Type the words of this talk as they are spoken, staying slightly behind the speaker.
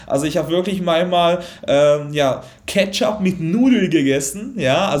Also ich habe wirklich manchmal Ketchup mit Nudeln gegessen,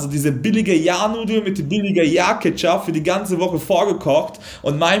 ja, also diese billige Ja-Nudel mit billiger Ja-Ketchup für die ganze Woche vorgekocht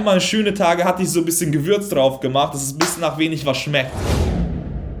und manchmal schöne Tage hatte ich so ein bisschen Gewürz drauf gemacht, dass es ein bisschen nach wenig was schmeckt.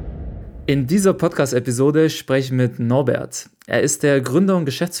 In dieser Podcast-Episode spreche ich mit Norbert. Er ist der Gründer und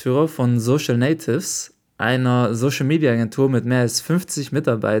Geschäftsführer von Social Natives, einer Social-Media-Agentur mit mehr als 50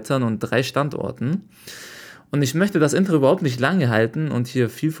 Mitarbeitern und 3 Standorten. Und ich möchte das Intro überhaupt nicht lange halten und hier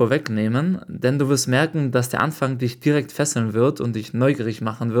viel vorwegnehmen, denn du wirst merken, dass der Anfang dich direkt fesseln wird und dich neugierig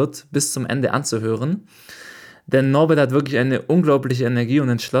machen wird, bis zum Ende anzuhören. Denn Norbert hat wirklich eine unglaubliche Energie und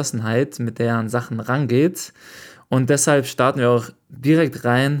Entschlossenheit, mit der er an Sachen rangeht. Und deshalb starten wir auch direkt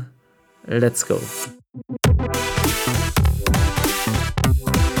rein. Let's go.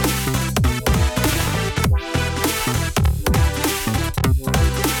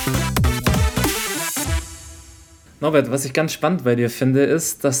 Norbert, was ich ganz spannend bei dir finde,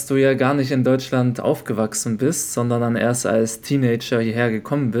 ist, dass du ja gar nicht in Deutschland aufgewachsen bist, sondern dann erst als Teenager hierher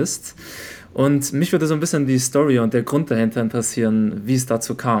gekommen bist. Und mich würde so ein bisschen die Story und der Grund dahinter interessieren, wie es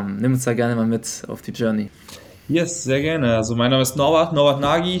dazu kam. Nimm uns da gerne mal mit auf die Journey. Yes, sehr gerne. Also mein Name ist Norbert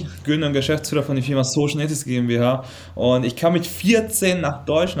Nagy, Gründer und Geschäftsführer von der Firma Social Natives GmbH und ich kam mit 14 nach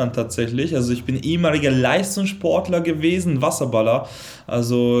Deutschland tatsächlich. Also ich bin ehemaliger Leistungssportler gewesen, Wasserballer.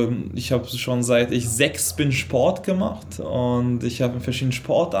 Also ich habe schon seit ich 6 bin Sport gemacht und ich habe verschiedene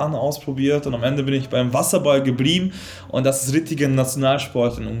Sportarten ausprobiert und am Ende bin ich beim Wasserball geblieben und das ist richtiger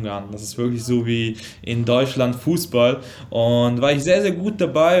Nationalsport in Ungarn. Das ist wirklich so wie in Deutschland Fußball und war ich sehr, sehr gut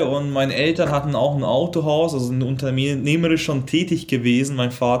dabei und meine Eltern hatten auch ein Autohaus, also unternehmerisch schon tätig gewesen,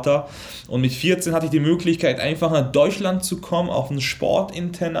 mein Vater. Und mit 14 hatte ich die Möglichkeit, einfach nach Deutschland zu kommen, auf ein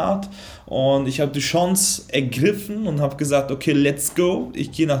Sportinternat. Und ich habe die Chance ergriffen und habe gesagt, okay, let's go,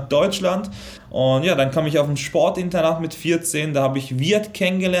 ich gehe nach Deutschland. Und ja, dann kam ich auf ein Sportinternat mit 14, da habe ich Wirt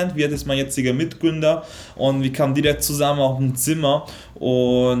kennengelernt. Wirt ist mein jetziger Mitgründer und wir kamen direkt zusammen auf ein Zimmer.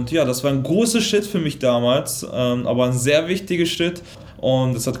 Und ja, das war ein großer Schritt für mich damals, aber ein sehr wichtiger Schritt.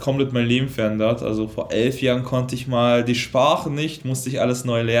 Und das hat komplett mein Leben verändert. Also vor 11 Jahren konnte ich mal die Sprache nicht, musste ich alles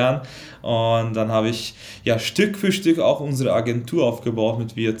neu lernen. Und dann habe ich ja Stück für Stück auch unsere Agentur aufgebaut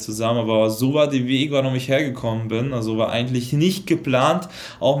mit wir zusammen. Aber so war der Weg, warum ich hergekommen bin. Also war eigentlich nicht geplant,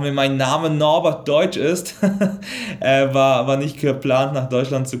 auch wenn mein Name Norbert Deutsch ist, war nicht geplant, nach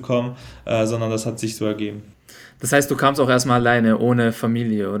Deutschland zu kommen, sondern das hat sich so ergeben. Das heißt, du kamst auch erstmal alleine, ohne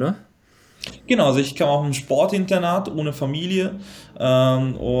Familie, oder? Genau, also ich kam auf ein Sportinternat ohne Familie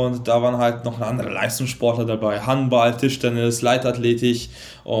und da waren halt noch andere Leistungssportler dabei, Handball, Tischtennis, Leichtathletik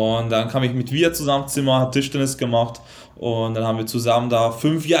und dann kam ich mit wir zusammen im Zimmer, hat Tischtennis gemacht und dann haben wir zusammen da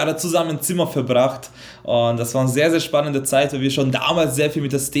 5 Jahre zusammen im Zimmer verbracht und das war eine sehr, sehr spannende Zeit, weil wir schon damals sehr viel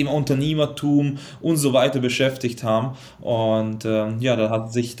mit das Thema Unternehmertum und so weiter beschäftigt haben und ja, da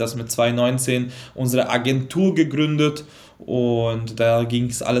hat sich das mit 2019 unsere Agentur gegründet und da ging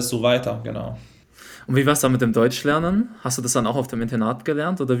es alles so weiter, genau. Und wie war es dann mit dem Deutschlernen? Hast du das dann auch auf dem Internat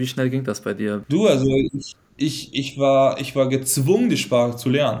gelernt oder wie schnell ging das bei dir? Du, also ich war gezwungen, die Sprache zu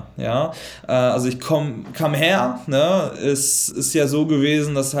lernen, ja. Also kam her, ne, es ist ja so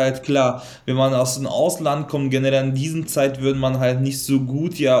gewesen, dass halt klar, wenn man aus dem Ausland kommt, generell in dieser Zeit wird man halt nicht so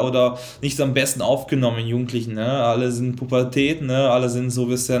gut, ja, oder nicht am besten aufgenommen, Jugendlichen, ne. Alle sind Pubertät, ne, alle sind so ein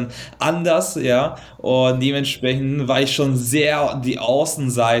bisschen anders, ja. Und dementsprechend war ich schon sehr die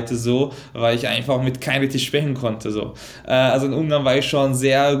Außenseite so, weil ich einfach mit keinem richtig sprechen konnte, so. Also in Ungarn war ich schon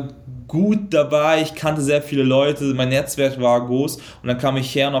sehr gut dabei, ich kannte sehr viele Leute, mein Netzwerk war groß und dann kam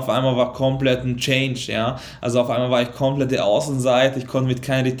ich her und auf einmal war komplett ein Change, ja, also auf einmal war ich komplett der Außenseite, ich konnte mit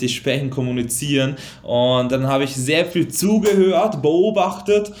keinem richtig sprechen, kommunizieren und dann habe ich sehr viel zugehört,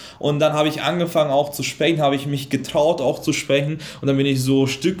 beobachtet und dann habe ich angefangen auch zu sprechen, habe ich mich getraut auch zu sprechen und dann bin ich so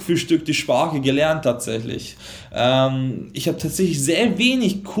Stück für Stück die Sprache gelernt tatsächlich. Ich habe tatsächlich sehr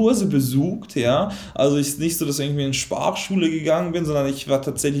wenig Kurse besucht, ja, also es ist nicht so, dass ich irgendwie in eine Sprachschule gegangen bin, sondern ich war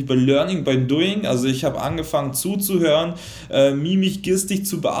tatsächlich bei Learning by Doing, also ich habe angefangen zuzuhören, Mimik, Gestik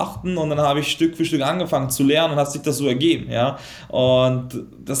zu beachten und dann habe ich Stück für Stück angefangen zu lernen und hat sich das so ergeben, ja, und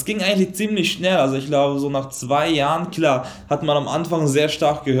das ging eigentlich ziemlich schnell, also ich glaube so nach 2 Jahren, klar, hat man am Anfang sehr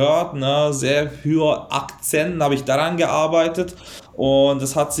stark gehört, ne, sehr höher Akzenten, habe ich daran gearbeitet und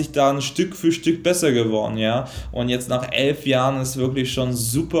es hat sich dann Stück für Stück besser geworden, ja. Und jetzt nach 11 Jahren ist wirklich schon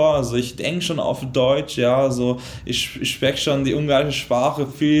super. Also ich denke schon auf Deutsch, ja. Also ich spreche schon die ungarische Sprache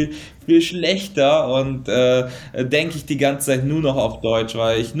viel, viel schlechter und denke ich die ganze Zeit nur noch auf Deutsch,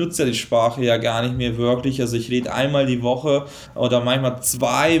 weil ich nutze ja die Sprache ja gar nicht mehr wirklich. Also ich rede einmal die Woche oder manchmal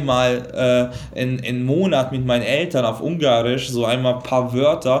zweimal in Monat mit meinen Eltern auf Ungarisch, so einmal ein paar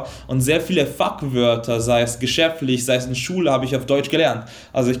Wörter und sehr viele Fachwörter, sei es geschäftlich, sei es in Schule, habe ich auf Deutsch gelernt.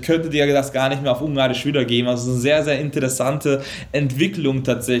 Also ich könnte dir das gar nicht mehr auf Ungarisch wiedergeben. Also es ist eine sehr, sehr interessante Entwicklung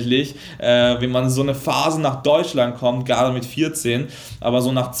tatsächlich, wenn man so eine Phase nach Deutschland kommt, gerade mit 14. Aber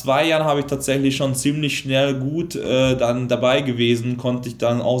so nach 2 Jahren habe ich tatsächlich schon ziemlich schnell gut dann dabei gewesen, konnte ich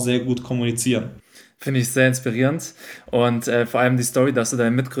dann auch sehr gut kommunizieren. Finde ich sehr inspirierend und vor allem die Story, dass du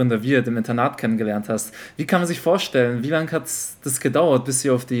deinen Mitgründer Wirt im Internat kennengelernt hast. Wie kann man sich vorstellen, wie lange hat das gedauert, bis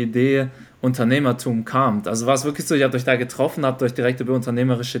ihr auf die Idee Unternehmertum kamt? Also war es wirklich so, ihr habt euch da getroffen, habt euch direkt über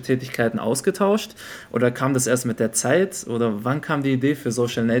unternehmerische Tätigkeiten ausgetauscht oder kam das erst mit der Zeit oder wann kam die Idee für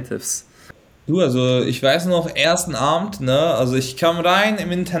Social Natives? Du, also ich weiß noch, ersten Abend, ne, also ich kam rein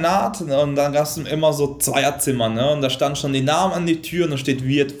im Internat, ne, und dann gab es immer so Zweierzimmer, ne, und da stand schon die Namen an die Tür und da steht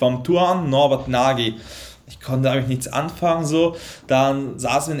Wirt vom Tour an, Norbert Nagy. Ich konnte damit nichts anfangen, so. Dann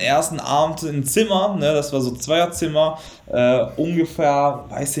saßen wir den ersten Abend im Zimmer, ne, das war so Zweierzimmer, ungefähr,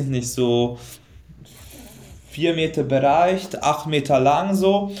 weiß ich nicht, so 4 Meter bereicht, 8 Meter lang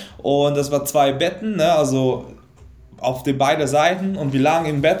so. Und das war zwei Betten, ne, also auf den beiden Seiten und wir lagen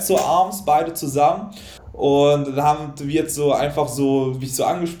im Bett so abends, beide zusammen. Und dann haben wir jetzt so einfach so, wie ich so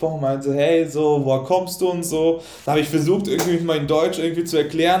angesprochen, meinte, hey, so, woher kommst du und so. Da habe ich versucht, irgendwie mich mal in Deutsch irgendwie zu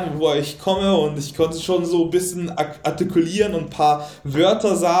erklären, woher ich komme und ich konnte schon so ein bisschen artikulieren und ein paar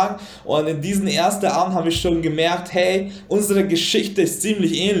Wörter sagen. Und in diesem ersten Abend habe ich schon gemerkt, hey, unsere Geschichte ist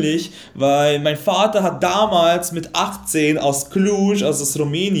ziemlich ähnlich, weil mein Vater hat damals mit 18 aus Cluj, also aus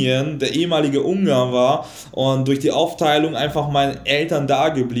Rumänien, der ehemalige Ungarn war und durch die Aufteilung einfach meinen Eltern da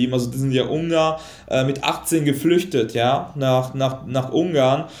geblieben. Also die sind ja Ungar mit 18 geflüchtet, ja, nach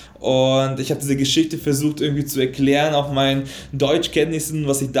Ungarn. Und ich habe diese Geschichte versucht irgendwie zu erklären auf meinen Deutschkenntnissen,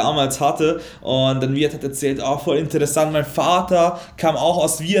 was ich damals hatte. Und dann Wirt hat erzählt, auch voll interessant, mein Vater kam auch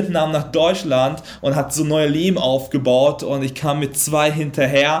aus Vietnam nach Deutschland und hat so neue Leben aufgebaut und ich kam mit zwei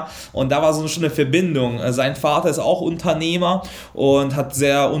hinterher und da war so schon eine Verbindung. Sein Vater ist auch Unternehmer und hat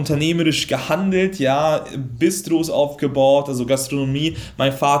sehr unternehmerisch gehandelt, ja, Bistros aufgebaut, also Gastronomie,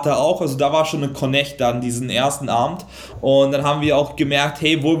 mein Vater auch, also da war schon eine Connect dann diesen ersten Abend und dann haben wir auch gemerkt,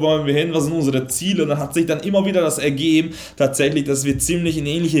 hey, wo wollen wir hin, was sind unsere Ziele und dann hat sich dann immer wieder das ergeben, tatsächlich, dass wir ziemlich in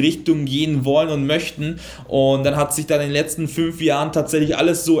ähnliche Richtungen gehen wollen und möchten und dann hat sich dann in den letzten 5 Jahren tatsächlich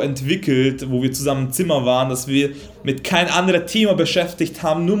alles so entwickelt, wo wir zusammen im Zimmer waren, dass wir mit kein anderes Thema beschäftigt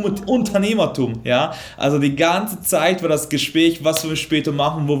haben, nur mit Unternehmertum, ja, also die ganze Zeit war das Gespräch, was wollen wir später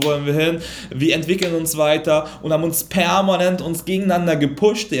machen, wo wollen wir hin, wir entwickeln uns weiter und haben uns permanent uns gegeneinander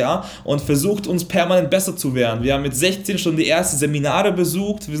gepusht, ja, und versucht uns permanent besser zu werden. Wir haben mit 16 schon die ersten Seminare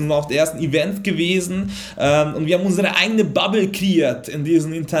besucht, wir sind auf den ersten Events gewesen und wir haben unsere eigene Bubble kreiert in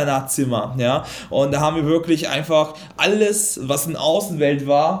diesem Internatszimmer, ja, und da haben wir wirklich einfach alles, was in der Außenwelt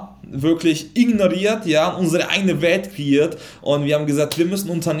war, wirklich ignoriert, ja, unsere eigene Welt kreiert und wir haben gesagt, wir müssen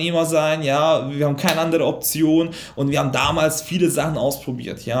Unternehmer sein, ja, wir haben keine andere Option und wir haben damals viele Sachen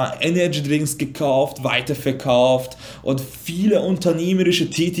ausprobiert, ja, Energy Drinks gekauft, weiterverkauft und viele unternehmerische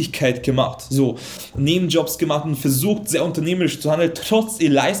Tätigkeit gemacht, so, Nebenjobs gemacht und versucht, sehr unternehmerisch zu handeln, trotz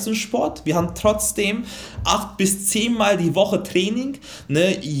Leistungssport, wir haben trotzdem 8 bis 10 Mal die Woche Training,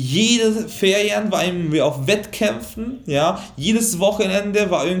 ne, jede Ferien waren wir auf Wettkämpfen, ja, jedes Wochenende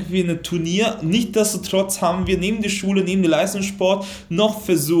war irgendwie ein Turnier, nichtsdestotrotz haben wir neben der Schule, neben dem Leistungssport noch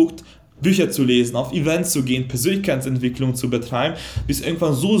versucht, Bücher zu lesen, auf Events zu gehen, Persönlichkeitsentwicklung zu betreiben, bis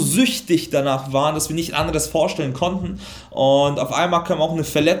irgendwann so süchtig danach waren, dass wir nicht anderes vorstellen konnten. Und auf einmal kam auch eine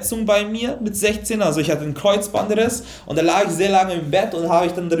Verletzung bei mir mit 16, also ich hatte einen Kreuzbandriss und da lag ich sehr lange im Bett und habe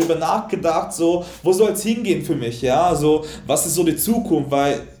ich dann darüber nachgedacht, so, wo soll es hingehen für mich, ja, also, was ist so die Zukunft,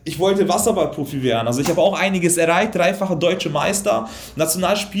 weil ich wollte Wasserballprofi werden. Also ich habe auch einiges erreicht, dreifacher deutscher Meister,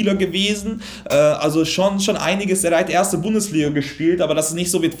 Nationalspieler gewesen, also schon einiges erreicht, erste Bundesliga gespielt, aber das ist nicht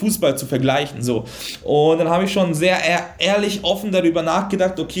so mit Fußball zu vergleichen. So. Und dann habe ich schon sehr ehrlich, offen darüber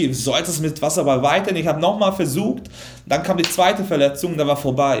nachgedacht, okay, soll es mit Wasserball weiterhin? Ich habe nochmal versucht, dann kam die zweite Verletzung, da war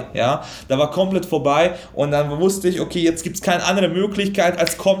vorbei, ja, da war komplett vorbei und dann wusste ich, okay, jetzt gibt es keine andere Möglichkeit,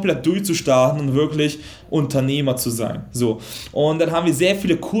 als komplett durchzustarten und wirklich Unternehmer zu sein. So. Und dann haben wir sehr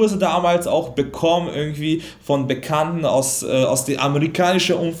viele Kurse damals auch bekommen, irgendwie von Bekannten aus dem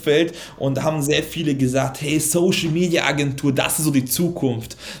amerikanischen Umfeld und haben sehr viele gesagt, hey, Social Media Agentur, das ist so die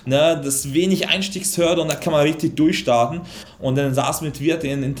Zukunft. Ne? Das ist wenig Einstiegshürde und da kann man richtig durchstarten. Und dann saßen wir mit Wirt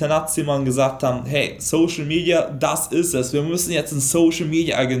in Internatszimmern und gesagt haben, hey, Social Media, das ist es. Wir müssen jetzt eine Social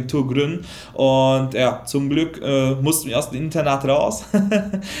Media Agentur gründen. Und ja, zum Glück mussten wir aus dem Internat raus.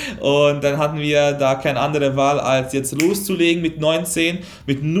 Und dann hatten wir da keine andere Wahl, als jetzt loszulegen mit 19,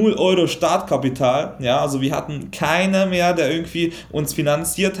 mit 0 € Startkapital. Ja, also wir hatten keiner mehr, der irgendwie uns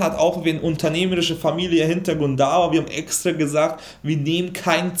finanziert hat, auch wenn unternehmerische Familie Hintergrund da war. Wir haben extra gesagt, wir nehmen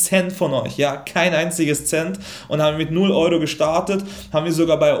keinen Cent von euch, ja, kein einziges Cent und haben mit 0 € gestartet, haben wir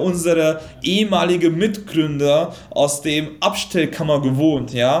sogar bei unserer ehemaligen Mitgründer aus dem Abstellkammer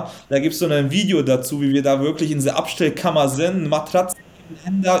gewohnt, ja. Da gibt es so ein Video dazu, wie wir da wirklich in dieser Abstellkammer sind, Matratzen.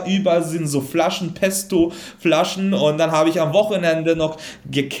 Länder, überall sind so Flaschen, Pesto-Flaschen und dann habe ich am Wochenende noch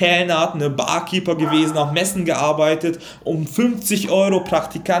gekellnert, eine Barkeeper gewesen, auf Messen gearbeitet, um 50 €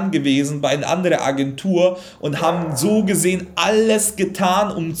 Praktikant gewesen bei einer anderen Agentur und haben so gesehen alles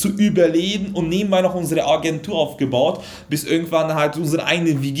getan, um zu überleben und nebenbei noch unsere Agentur aufgebaut, bis irgendwann halt unsere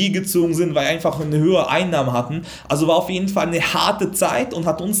eigene WG gezogen sind, weil wir einfach eine höhere Einnahmen hatten. Also war auf jeden Fall eine harte Zeit und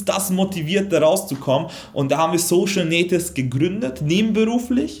hat uns das motiviert, da rauszukommen und da haben wir Social Natives gegründet, nebenberuflich,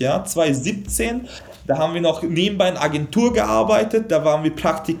 ja, 2017. Da haben wir noch nebenbei in Agentur gearbeitet, da waren wir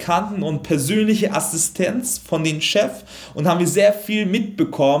Praktikanten und persönliche Assistenz von dem Chef und haben wir sehr viel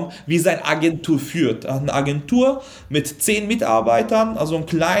mitbekommen, wie seine Agentur führt. Er hat eine Agentur mit 10 Mitarbeitern, also eine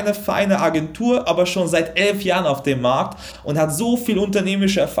kleine, feine Agentur, aber schon seit 11 Jahren auf dem Markt und hat so viel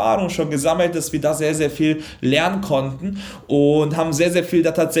unternehmerische Erfahrung schon gesammelt, dass wir da sehr, sehr viel lernen konnten und haben sehr, sehr viel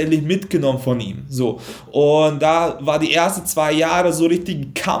da tatsächlich mitgenommen von ihm. So. Und da war die ersten 2 Jahre so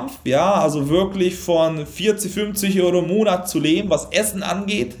richtig Kampf, ja, also wirklich von 40, 50 € im Monat zu leben, was Essen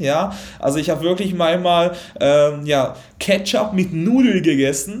angeht, ja, also ich habe wirklich manchmal, ja, Ketchup mit Nudeln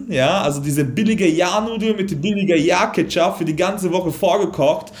gegessen, ja, also diese billige Ja-Nudel mit billiger Ja-Ketchup für die ganze Woche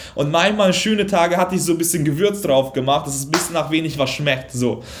vorgekocht und manchmal schöne Tage hatte ich so ein bisschen Gewürz drauf gemacht, dass es ein bisschen nach wenig was schmeckt,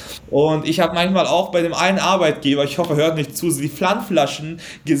 so. Und ich habe manchmal auch bei dem einen Arbeitgeber, ich hoffe, er hört nicht zu, die Pfandflaschen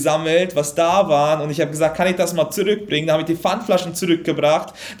gesammelt, was da waren und ich habe gesagt, kann ich das mal zurückbringen? Da habe ich die Pfandflaschen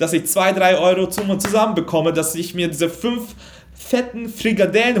zurückgebracht, dass ich 2-3 € zusammenbekomme, dass ich mir diese 5 fetten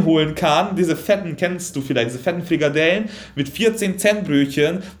Frikadellen holen kann, diese fetten, kennst du vielleicht, diese fetten Frikadellen mit 14 Cent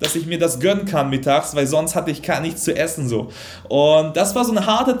Brötchen, dass ich mir das gönnen kann mittags, weil sonst hatte ich gar nichts zu essen so. Und das war so eine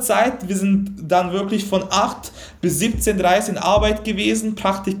harte Zeit, wir sind dann wirklich von 8 bis 17:30 in Arbeit gewesen,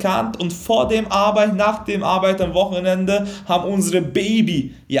 Praktikant und vor dem Arbeit, nach dem Arbeit am Wochenende haben unsere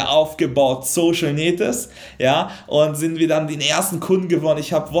Baby ja aufgebaut, Social Natives, ja, und sind wir dann den ersten Kunden gewonnen.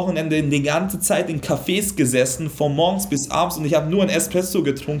 Ich habe Wochenende in die ganze Zeit in Cafés gesessen, von morgens bis abends und ich habe nur ein Espresso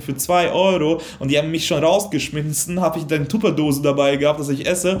getrunken für 2 € und die haben mich schon rausgeschmissen, habe ich dann Tupperdose dabei gehabt, dass ich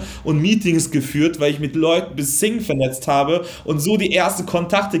esse und Meetings geführt, weil ich mit Leuten bis Sing vernetzt habe und so die ersten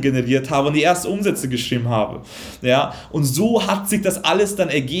Kontakte generiert habe und die ersten Umsätze geschrieben habe. Ja, und so hat sich das alles dann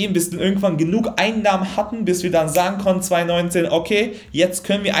ergeben, bis wir irgendwann genug Einnahmen hatten, bis wir dann sagen konnten 2019, okay, jetzt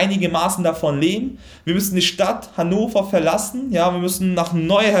können wir einigermaßen davon leben. Wir müssen die Stadt Hannover verlassen, ja, wir müssen nach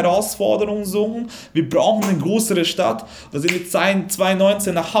neuen Herausforderungen suchen. Wir brauchen eine größere Stadt. Da sind wir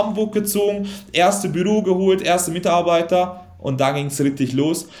 2019 nach Hamburg gezogen, erste Büro geholt, erste Mitarbeiter und da ging es richtig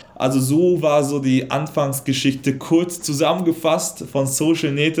los. Also so war so die Anfangsgeschichte kurz zusammengefasst von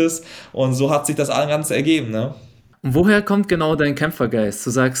Social Natives und so hat sich das Ganze ergeben, ne? Und woher kommt genau dein Kämpfergeist?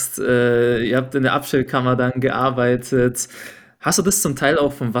 Du sagst, ihr habt in der Abstellkammer dann gearbeitet. Hast du das zum Teil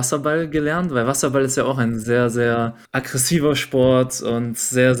auch vom Wasserball gelernt? Weil Wasserball ist ja auch ein sehr, sehr aggressiver Sport und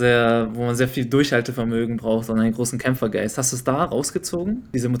sehr, sehr, wo man sehr viel Durchhaltevermögen braucht und einen großen Kämpfergeist. Hast du es da rausgezogen,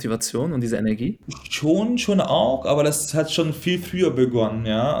 diese Motivation und diese Energie? Schon auch, aber das hat schon viel früher begonnen,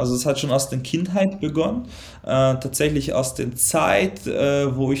 ja. Also es hat schon aus der Kindheit begonnen, tatsächlich aus der Zeit,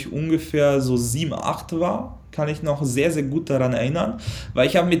 wo ich ungefähr so 7, 8 war, kann ich noch sehr, sehr gut daran erinnern, weil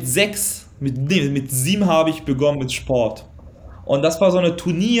ich habe mit 7 habe ich begonnen mit Sport. Und das war so ein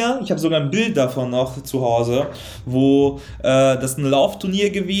Turnier, ich habe sogar ein Bild davon noch zu Hause, wo das ein Laufturnier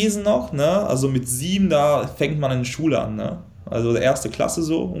gewesen noch, ne? Also mit 7, da fängt man in der Schule an, ne? Also erste Klasse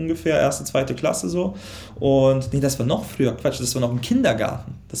so ungefähr, erste, zweite Klasse so. Und nee, das war noch früher, Quatsch, das war noch im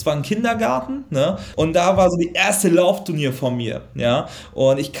Kindergarten. Das war ein Kindergarten, ne? Und da war so die erste Laufturnier von mir, ja.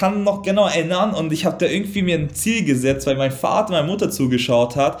 Und ich kann noch genau erinnern und ich habe da irgendwie mir ein Ziel gesetzt, weil mein Vater, meine Mutter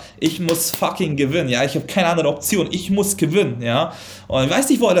zugeschaut hat, ich muss fucking gewinnen, ja. Ich habe keine andere Option, ich muss gewinnen, ja. Und ich weiß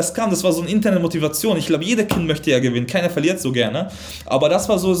nicht, woher das kam, das war so eine interne Motivation. Ich glaube, jeder Kind möchte ja gewinnen, keiner verliert so gerne. Aber das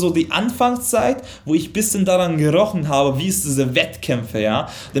war so die Anfangszeit, wo ich ein bisschen daran gerochen habe, wie ist diese diese Wettkämpfe, ja.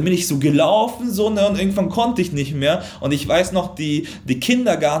 Dann bin ich so gelaufen, so, ne, und irgendwann konnte ich nicht mehr. Und ich weiß noch, die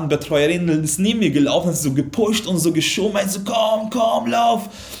Kindergartenbetreuerin ist neben mir gelaufen, hat so gepusht und so geschoben, meint so, komm, lauf.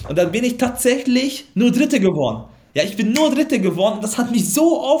 Und dann bin ich tatsächlich nur Dritte geworden. Ja, ich bin nur Dritte geworden und das hat mich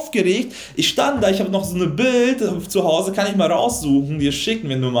so aufgeregt. Ich stand da, ich habe noch so ein Bild zu Hause, kann ich mal raussuchen, dir schicken,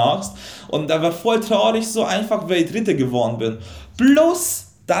 wenn du magst. Und da war voll traurig, so einfach, weil ich Dritte geworden bin. Plus,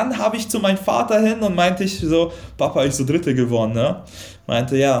 dann habe ich zu meinem Vater hin und meinte ich so, Papa, ich so Dritte geworden, ne?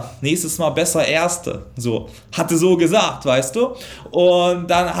 Meinte, ja, nächstes Mal besser Erste. So, hatte so gesagt, weißt du? Und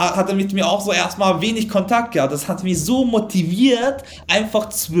dann hat er mit mir auch so erstmal wenig Kontakt gehabt. Das hat mich so motiviert, einfach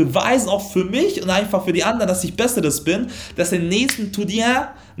zu beweisen, auch für mich und einfach für die anderen, dass ich Besseres bin, dass im nächsten Turnier,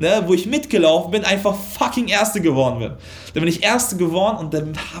 ne, wo ich mitgelaufen bin, einfach fucking Erste geworden bin. Dann bin ich Erste geworden und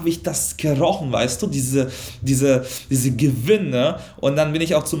dann habe ich das gerochen, weißt du, diese Gewinne. Und dann bin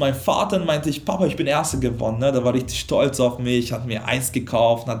ich auch zu meinem Vater und meinte ich, Papa, ich bin Erste geworden. Ne? Da war richtig stolz auf mich, hat mir Eis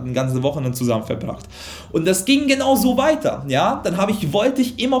gekauft, hat eine ganze Woche zusammen verbracht. Und das ging genau so weiter, ja. Dann wollte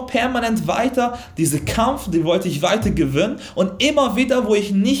ich immer permanent weiter, diese Kampf, den wollte ich weiter gewinnen. Und immer wieder, wo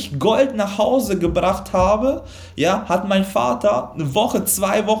ich nicht Gold nach Hause gebracht habe, ja, hat mein Vater eine Woche,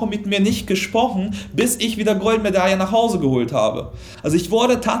 2 Wochen mit mir nicht gesprochen, bis ich wieder Goldmedaille nach Hause geholt habe. Also ich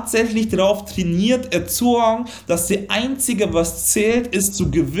wurde tatsächlich darauf trainiert, erzogen, dass das Einzige, was zählt, ist zu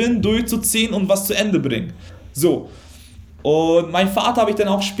gewinnen, durchzuziehen und was zu Ende bringen. So. Und mein Vater habe ich dann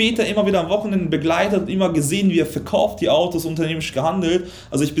auch später immer wieder am Wochenende begleitet und immer gesehen, wie er verkauft die Autos, unternehmerisch gehandelt.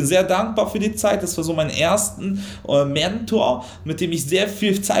 Also ich bin sehr dankbar für die Zeit. Das war so mein erster Mentor, mit dem ich sehr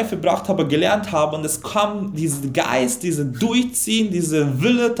viel Zeit verbracht habe, gelernt habe. Und es kam dieser Geist, diese Durchziehen, diese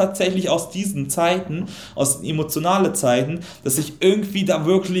Wille tatsächlich aus diesen Zeiten, aus emotionalen Zeiten, dass ich irgendwie da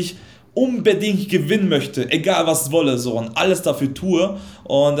wirklich unbedingt gewinnen möchte, egal was wolle, so, und alles dafür tue.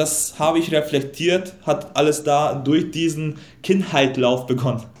 Und das habe ich reflektiert, hat alles da durch diesen Kindheitlauf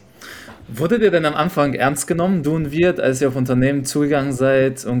begonnen. Wurde dir denn am Anfang ernst genommen, du und wir, als ihr auf Unternehmen zugegangen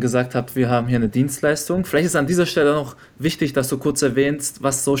seid und gesagt habt, wir haben hier eine Dienstleistung? Vielleicht ist an dieser Stelle noch wichtig, dass du kurz erwähnst,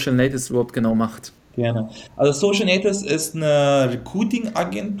 was Social Natives überhaupt genau macht. Gerne. Also Social Natives ist eine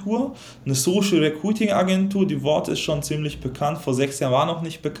Recruiting-Agentur, eine Social Recruiting-Agentur. Die Wort ist schon ziemlich bekannt, vor 6 Jahren war noch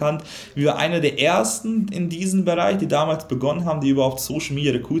nicht bekannt. Wir waren einer der ersten in diesem Bereich, die damals begonnen haben, die überhaupt Social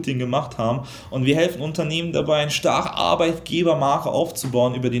Media Recruiting gemacht haben. Und wir helfen Unternehmen dabei, eine starke Arbeitgebermarke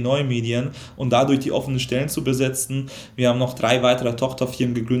aufzubauen über die neuen Medien und dadurch die offenen Stellen zu besetzen. Wir haben noch 3 weitere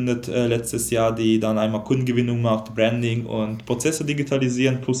Tochterfirmen gegründet letztes Jahr, die dann einmal Kundengewinnung macht, Branding und Prozesse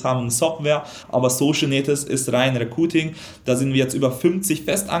digitalisieren, plus haben eine Software, aber Social Natives ist rein Recruiting. Da sind wir jetzt über 50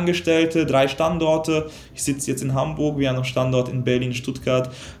 Festangestellte, 3 Standorte. Ich sitze jetzt in Hamburg, wir haben einen Standort in Berlin,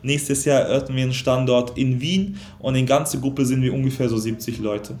 Stuttgart. Nächstes Jahr eröffnen wir einen Standort in Wien und in ganzer Gruppe sind wir ungefähr so 70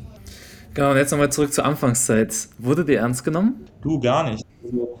 Leute. Genau, und jetzt nochmal zurück zur Anfangszeit. Wurde dir ernst genommen? Du, gar nicht.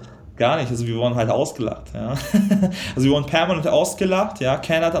 Gar nicht, also wir wurden halt ausgelacht. Ja. Also wir wurden permanent ausgelacht, ja.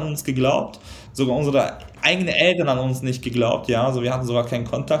 Keiner hat an uns geglaubt. Sogar unsere eigenen Eltern an uns nicht geglaubt, ja. Also wir hatten sogar keinen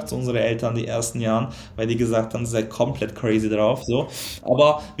Kontakt zu unseren Eltern die ersten Jahren, weil die gesagt haben, sie seid komplett crazy drauf, so.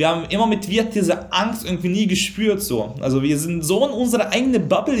 Aber wir haben immer mit Wirt diese Angst irgendwie nie gespürt, so. Also wir sind so in unserer eigenen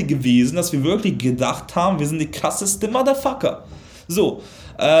Bubble gewesen, dass wir wirklich gedacht haben, wir sind die krasseste Motherfucker. So.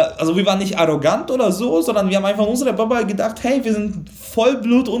 Also wir waren nicht arrogant oder so, sondern wir haben einfach in unserer Bubble gedacht, hey, wir sind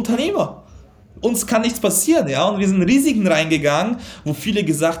Vollblut-Unternehmer. Uns kann nichts passieren, ja, und wir sind Risiken reingegangen, wo viele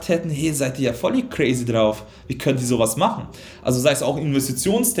gesagt hätten, hey, seid ihr ja voll crazy drauf, wie könnt ihr sowas machen? Also sei es auch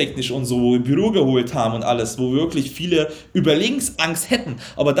investitionstechnisch und so, wo wir Büro geholt haben und alles, wo wirklich viele Überlebensangst hätten,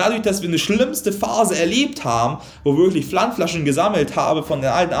 aber dadurch, dass wir eine schlimmste Phase erlebt haben, wo wir wirklich Pfandflaschen gesammelt haben von den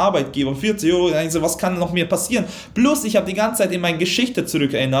alten Arbeitgebern, 40 Euro, dann ich so, was kann noch mehr passieren? Plus, ich habe die ganze Zeit in meine Geschichte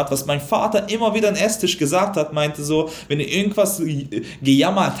zurückerinnert, was mein Vater immer wieder am Esstisch gesagt hat, meinte so, wenn ich irgendwas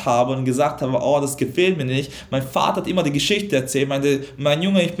gejammert habe und gesagt habe, oh, das gefällt mir nicht. Mein Vater hat immer die Geschichte erzählt, meinte, mein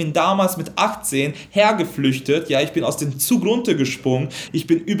Junge, ich bin damals mit 18 hergeflüchtet, ja, ich bin aus dem Zug runtergesprungen, ich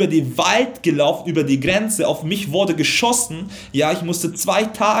bin über die Wald gelaufen, über die Grenze, auf mich wurde geschossen, ja, ich musste 2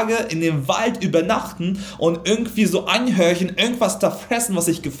 Tage in dem Wald übernachten und irgendwie so anhörchen, irgendwas da fressen, was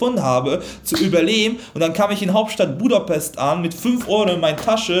ich gefunden habe, zu überleben, und dann kam ich in Hauptstadt Budapest an, mit 5 Euro in meiner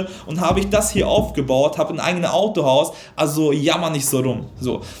Tasche, und habe ich das hier aufgebaut, habe ein eigenes Autohaus, also jammer nicht so rum,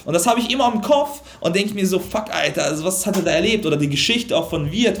 so. Und das habe ich immer im Kopf, auf und denke mir so, fuck, Alter, also was hat er da erlebt? Oder die Geschichte auch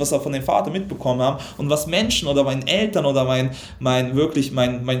von Wirt, was er von dem Vater mitbekommen haben und was Menschen oder meinen Eltern oder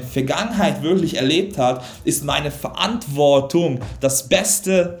meine Vergangenheit wirklich erlebt hat, ist meine Verantwortung, das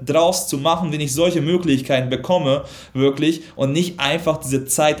Beste draus zu machen, wenn ich solche Möglichkeiten bekomme, wirklich, und nicht einfach diese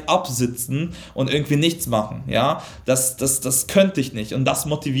Zeit absitzen und irgendwie nichts machen, ja, das könnte ich nicht und das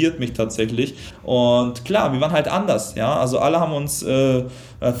motiviert mich tatsächlich und klar, wir waren halt anders, ja, also alle haben uns,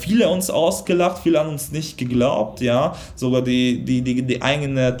 viele uns ausgelacht, viele haben uns nicht geglaubt, ja, sogar die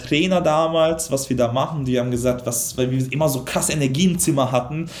eigenen Trainer damals, was wir da machen, die haben gesagt, weil wir immer so krass Energie im Zimmer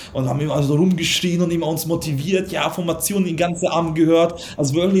hatten und haben immer so rumgeschrien und immer uns motiviert, ja, Formationen den ganzen Abend gehört,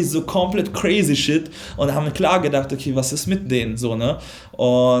 also wirklich so komplett crazy shit und haben klar gedacht, okay, was ist mit denen, so, ne,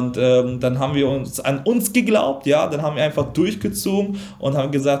 und dann haben wir an uns geglaubt, ja, dann haben wir einfach durchgezogen und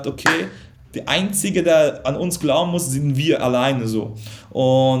haben gesagt, okay, der Einzige, der an uns glauben muss, sind wir alleine so.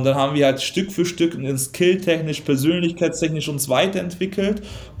 Und dann haben wir halt Stück für Stück skilltechnisch, persönlichkeitstechnisch uns weiterentwickelt,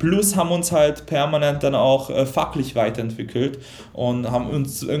 plus haben uns halt permanent dann auch fachlich weiterentwickelt und haben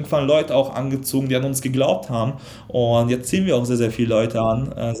uns irgendwann Leute auch angezogen, die an uns geglaubt haben. Und jetzt ziehen wir auch sehr, sehr viele Leute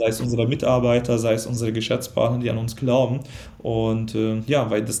an, sei es unsere Mitarbeiter, sei es unsere Geschäftspartner, die an uns glauben. Und ja,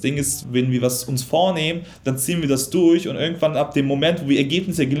 weil das Ding ist, wenn wir was uns vornehmen, dann ziehen wir das durch und irgendwann ab dem Moment, wo wir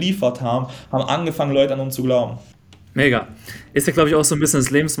Ergebnisse geliefert haben, haben angefangen, Leute an uns zu glauben. Mega. Ist ja, glaube ich, auch so ein bisschen das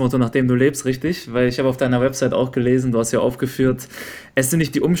Lebensmotto, nach dem du lebst, richtig? Weil ich habe auf deiner Website auch gelesen, du hast ja aufgeführt, es sind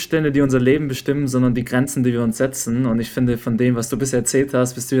nicht die Umstände, die unser Leben bestimmen, sondern die Grenzen, die wir uns setzen. Und ich finde, von dem, was du bisher erzählt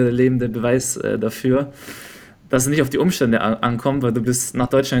hast, bist du ja der lebende Beweis dafür, dass es nicht auf die Umstände ankommt, weil du bist nach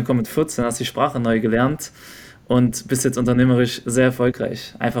Deutschland gekommen mit 14, hast die Sprache neu gelernt und bist jetzt unternehmerisch sehr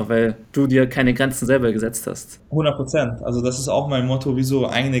erfolgreich. Einfach weil du dir keine Grenzen selber gesetzt hast. 100%. Also das ist auch mein Motto, wieso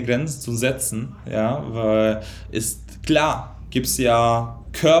eigene Grenzen zu setzen. Ja, weil ist klar, gibt es ja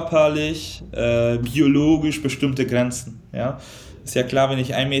körperlich, biologisch bestimmte Grenzen. Ja, ist ja klar, wenn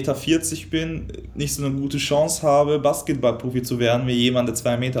ich 1,40 Meter bin, nicht so eine gute Chance habe, Basketballprofi zu werden, wie jemand, der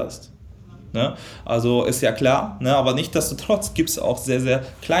 2 Meter ist. Ne? Also ist ja klar, ne? Aber nichtsdestotrotz gibt es auch sehr, sehr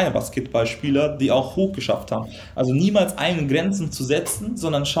kleine Basketballspieler, die auch hoch geschafft haben. Also niemals eigene Grenzen zu setzen,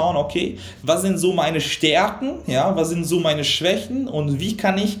 sondern schauen, okay, was sind so meine Stärken, ja, was sind so meine Schwächen und wie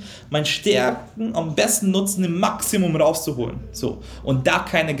kann ich meine Stärken am besten nutzen, im Maximum rauszuholen. So. Und da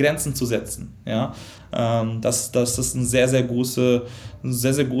keine Grenzen zu setzen. Ja? Das ist ein sehr, sehr große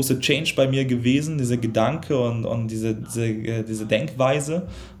Change bei mir gewesen, dieser Gedanke und diese Denkweise,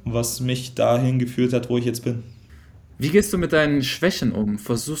 was mich dahin geführt hat, wo ich jetzt bin. Wie gehst du mit deinen Schwächen um?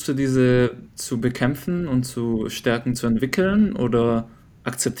 Versuchst du diese zu bekämpfen und zu Stärken zu entwickeln oder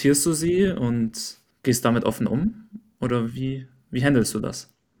akzeptierst du sie und gehst damit offen um? Oder wie handelst du das?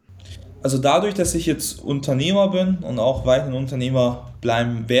 Also dadurch, dass ich jetzt Unternehmer bin und auch weiterhin Unternehmer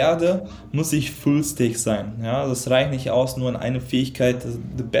bleiben werde, muss ich Fullstack sein. Ja, das reicht nicht aus, nur in einer Fähigkeit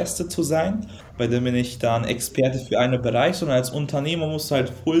der Beste zu sein, bei dem bin ich dann Experte für einen Bereich, sondern als Unternehmer musst du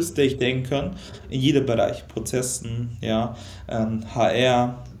halt Fullstack denken können, in jedem Bereich, Prozessen, ja,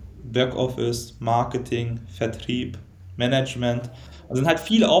 HR, Backoffice, Marketing, Vertrieb, Management. Also sind halt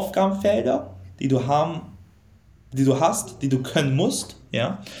viele Aufgabenfelder, die du hast, die du können musst,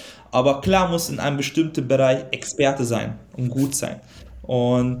 ja. Aber klar muss in einem bestimmten Bereich Experte sein und gut sein.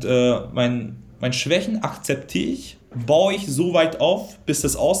 Und mein Schwächen akzeptiere ich, baue ich so weit auf, bis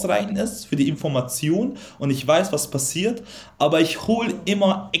das ausreichend ist für die Information und ich weiß, was passiert. Aber ich hole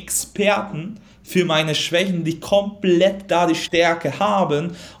immer Experten für meine Schwächen, die komplett da die Stärke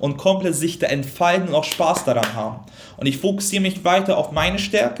haben und komplett sich da entfalten und auch Spaß daran haben. Und ich fokussiere mich weiter auf meine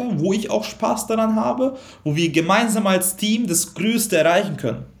Stärke, wo ich auch Spaß daran habe, wo wir gemeinsam als Team das Größte erreichen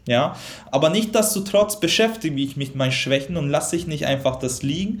können. Ja, aber nichtsdestotrotz beschäftige ich mich mit meinen Schwächen und lasse ich nicht einfach das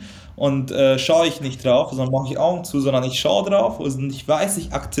liegen und schaue ich nicht drauf, sondern mache ich Augen zu, sondern ich schaue drauf und ich weiß,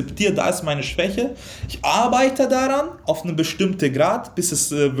 ich akzeptiere, da ist meine Schwäche. Ich arbeite daran auf einen bestimmten Grad, bis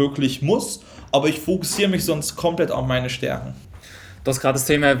es wirklich muss, aber ich fokussiere mich sonst komplett auf meine Stärken. Du hast gerade das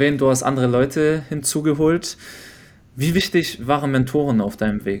Thema erwähnt, du hast andere Leute hinzugeholt. Wie wichtig waren Mentoren auf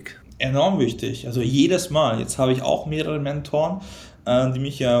deinem Weg? Enorm wichtig. Also jedes Mal. Jetzt habe ich auch mehrere Mentoren, die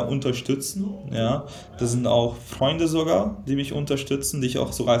mich ja unterstützen. Ja, das sind auch Freunde sogar, die mich unterstützen, die ich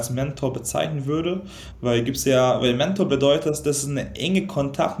auch sogar als Mentor bezeichnen würde. Weil Mentor bedeutet, das ist ein enge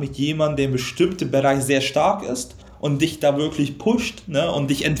Kontakt mit jemandem, der in bestimmten Bereich sehr stark ist und dich da wirklich pusht, ne,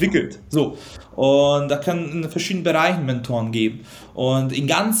 und dich entwickelt. So. Und da kann in verschiedenen Bereichen Mentoren geben. Und im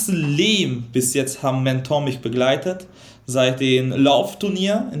ganzen Leben bis jetzt haben Mentoren mich begleitet. Seit dem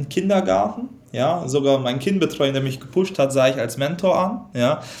Laufturnier im Kindergarten, Ja, sogar mein Kindbetreuer, der mich gepusht hat, sah ich als Mentor an,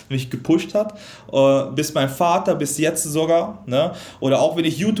 ja, der mich gepusht hat, bis mein Vater, bis jetzt sogar, ne, oder auch wenn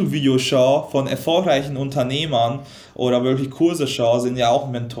ich YouTube-Videos schaue von erfolgreichen Unternehmern oder wirklich Kurse schaue, sind ja auch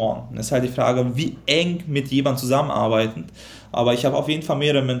Mentoren. Es ist halt die Frage, wie eng mit jemandem zusammenarbeiten. Aber ich habe auf jeden Fall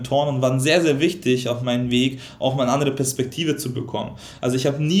mehrere Mentoren und waren sehr, sehr wichtig auf meinem Weg, auch mal eine andere Perspektive zu bekommen. Also ich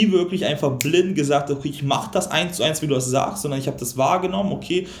habe nie wirklich einfach blind gesagt, okay, ich mache das eins zu eins, wie du das sagst, sondern ich habe das wahrgenommen,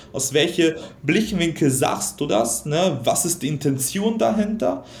 okay, aus welchem Blickwinkel sagst du das, ne? Was ist die Intention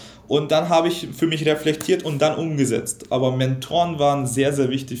dahinter? Und dann habe ich für mich reflektiert und dann umgesetzt. Aber Mentoren waren sehr, sehr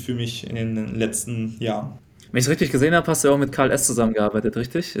wichtig für mich in den letzten Jahren. Wenn ich es richtig gesehen habe, hast du ja auch mit Karl S. zusammengearbeitet,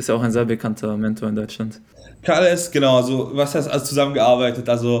 richtig? Ist ja auch ein sehr bekannter Mentor in Deutschland. Alles, genau, also was heißt also zusammengearbeitet?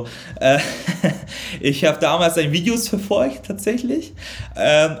 Also äh, ich habe damals seine Videos verfolgt tatsächlich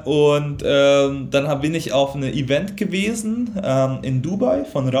bin ich auf einem Event gewesen in Dubai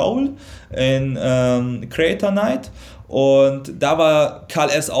von Raul in Creator Night und da war Karl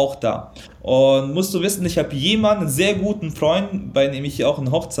S. auch da. Und musst du wissen, ich habe jemanden, einen sehr guten Freund, bei dem ich hier auch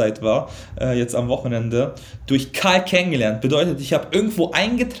in Hochzeit war, jetzt am Wochenende, durch Karl kennengelernt. Bedeutet, ich habe irgendwo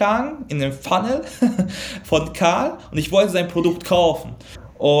eingetragen in den Funnel von Karl und ich wollte sein Produkt kaufen.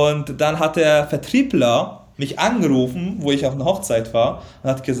 Und dann hat der Vertriebler mich angerufen, wo ich auf einer Hochzeit war, und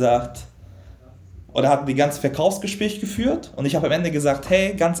hat gesagt, oder hat die ganze Verkaufsgespräch geführt und ich habe am Ende gesagt,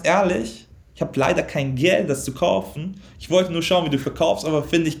 hey, ganz ehrlich, ich habe leider kein Geld, das zu kaufen. Ich wollte nur schauen, wie du verkaufst, aber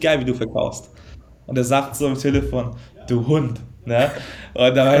finde ich geil, wie du verkaufst. Und er sagt so am Telefon, du Hund. Ne?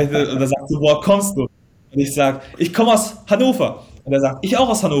 Und er sagt so, woher kommst du? Und ich sage, ich komme aus Hannover. Und er sagt, ich auch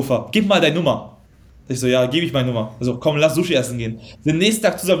aus Hannover, gib mal deine Nummer. Ich so, ja, gebe ich meine Nummer. Also, komm, lass Sushi essen gehen. Sind nächsten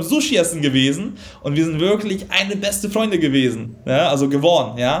Tag zusammen Sushi essen gewesen und wir sind wirklich eine beste Freunde gewesen. Ja, also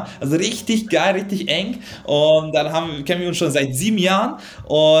geworden, ja. Also richtig geil, richtig eng. Und kennen wir uns schon seit 7 Jahren.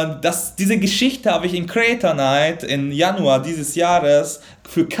 Und diese Geschichte habe ich in Creator Night im Januar dieses Jahres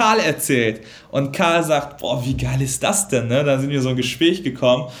für Karl erzählt. Und Karl sagt, boah, wie geil ist das denn? Ne? Dann sind wir so ein Gespräch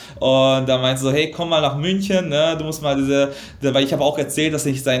gekommen und da meinte so, hey, komm mal nach München, ne? Du musst mal weil ich habe auch erzählt, dass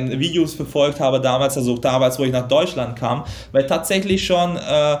ich seine Videos verfolgt habe damals, also damals, wo ich nach Deutschland kam, weil tatsächlich schon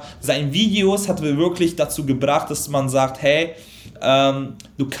seine Videos hat wirklich dazu gebracht, dass man sagt, hey,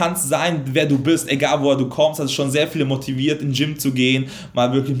 du kannst sein, wer du bist, egal woher du kommst. Also schon sehr viele motiviert, in den Gym zu gehen,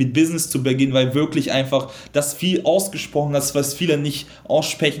 mal wirklich mit Business zu beginnen, weil wirklich einfach das viel ausgesprochen ist, was viele nicht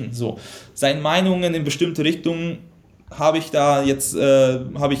aussprechen. So. Seine Meinungen in bestimmte Richtungen habe ich ja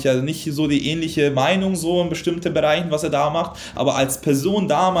nicht so die ähnliche Meinung so in bestimmten Bereichen, was er da macht, aber als Person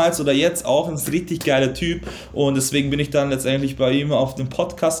damals oder jetzt auch ein richtig geiler Typ und deswegen bin ich dann letztendlich bei ihm auf dem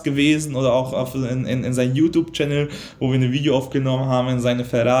Podcast gewesen oder auch in seinem YouTube-Channel, wo wir ein Video aufgenommen haben in seine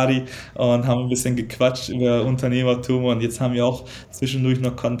Ferrari und haben ein bisschen gequatscht über Unternehmertum und jetzt haben wir auch zwischendurch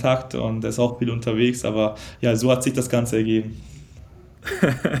noch Kontakt und er ist auch viel unterwegs, aber ja, so hat sich das Ganze ergeben.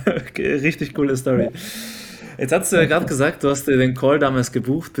 Okay, richtig coole Story. Jetzt hast du ja gerade gesagt, du hast dir den Call damals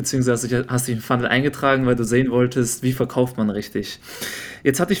gebucht, beziehungsweise hast dich in den Funnel eingetragen, weil du sehen wolltest, wie verkauft man richtig.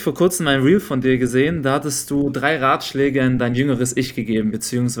 Jetzt hatte ich vor kurzem ein Reel von dir gesehen, da hattest du 3 Ratschläge an dein jüngeres Ich gegeben,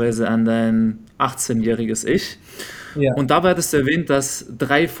 beziehungsweise an dein 18-jähriges Ich. Ja. Und dabei hattest du erwähnt, dass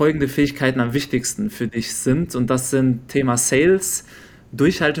 3 folgende Fähigkeiten am wichtigsten für dich sind. Und das sind Thema Sales,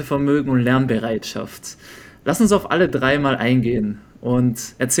 Durchhaltevermögen und Lernbereitschaft. Lass uns auf alle 3 mal eingehen und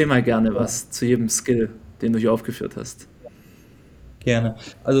erzähl mal gerne was zu jedem Skill, den du hier aufgeführt hast. Gerne.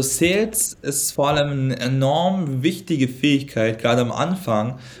 Also Sales ist vor allem eine enorm wichtige Fähigkeit, gerade am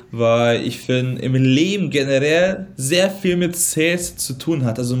Anfang, weil ich finde, im Leben generell sehr viel mit Sales zu tun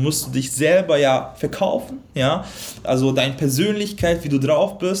hat. Also musst du dich selber ja verkaufen, ja. Also deine Persönlichkeit, wie du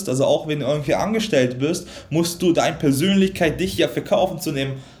drauf bist, also auch wenn du irgendwie angestellt bist, musst du deine Persönlichkeit dich ja verkaufen zu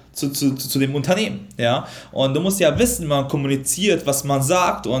dem Unternehmen, ja. Und du musst ja wissen, wie man kommuniziert, was man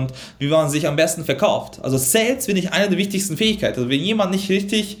sagt und wie man sich am besten verkauft. Also Sales finde ich eine der wichtigsten Fähigkeiten. Also wenn jemand nicht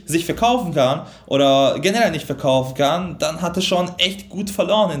richtig sich verkaufen kann oder generell nicht verkaufen kann, dann hat er schon echt gut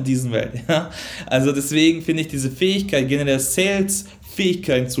verloren in dieser Welt, ja. Also deswegen finde ich diese Fähigkeit, generell Sales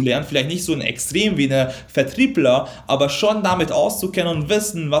Fähigkeiten zu lernen, vielleicht nicht so ein Extrem wie ein Vertriebler, aber schon damit auszukennen und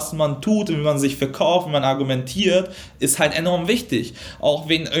wissen, was man tut und wie man sich verkauft, wie man argumentiert, ist halt enorm wichtig. Auch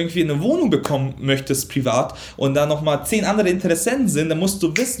wenn irgendwie eine Wohnung bekommen möchtest privat und dann nochmal 10 andere Interessenten sind, dann musst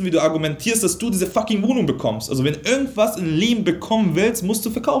du wissen, wie du argumentierst, dass du diese fucking Wohnung bekommst. Also wenn irgendwas im Leben bekommen willst, musst du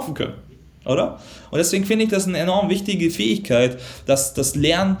verkaufen können. oder? Und deswegen finde ich das eine enorm wichtige Fähigkeit, das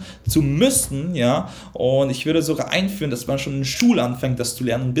lernen zu müssen, ja. Und ich würde sogar einführen, dass man schon in der Schule anfängt, das zu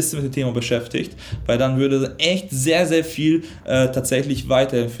lernen und ein bisschen mit dem Thema beschäftigt, weil dann würde echt sehr, sehr viel tatsächlich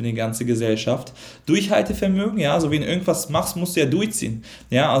weiterhelfen für die ganze Gesellschaft. Durchhaltevermögen, ja, also wenn du irgendwas machst, musst du ja durchziehen.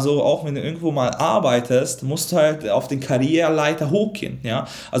 Ja, also auch wenn du irgendwo mal arbeitest, musst du halt auf den Karriereleiter hochgehen, ja.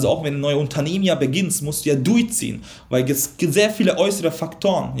 Also auch wenn du ein neues Unternehmen ja beginnst, musst du ja durchziehen, weil es gibt sehr viele äußere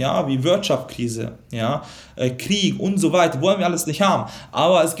Faktoren, ja, wie Wirtschaftskrise, ja, Krieg und so weiter, wollen wir alles nicht haben.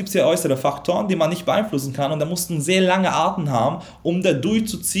 Aber es gibt ja äußere Faktoren, die man nicht beeinflussen kann und da musst du sehr lange Atem haben, um da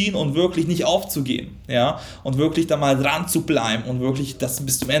durchzuziehen und wirklich nicht aufzugeben, ja, und wirklich da mal dran zu bleiben und wirklich das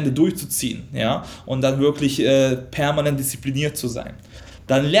bis zum Ende durchzuziehen, ja, und dann wirklich permanent diszipliniert zu sein.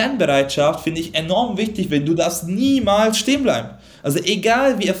 Dann Lernbereitschaft finde ich enorm wichtig, wenn du darfst niemals stehen bleiben. Also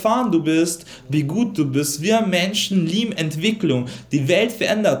egal wie erfahren du bist, wie gut du bist, wir Menschen lieben Entwicklung. Die Welt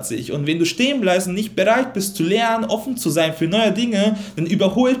verändert sich und wenn du stehen bleibst und nicht bereit bist zu lernen, offen zu sein für neue Dinge, dann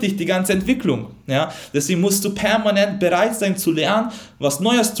überholt dich die ganze Entwicklung. Ja? Deswegen musst du permanent bereit sein zu lernen, was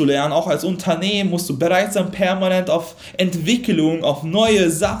Neues zu lernen. Auch als Unternehmen musst du bereit sein, permanent auf Entwicklung, auf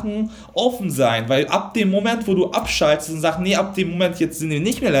neue Sachen offen sein. Weil ab dem Moment, wo du abschaltest und sagst, nee, ab dem Moment jetzt sind wir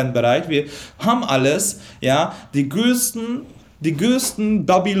nicht mehr lernbereit, wir haben alles, ja, die größten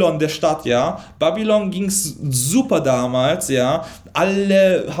Babylon der Stadt, ja. Babylon ging es super damals, ja.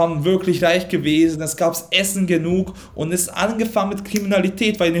 Alle haben wirklich reich gewesen, es gab Essen genug und es ist angefangen mit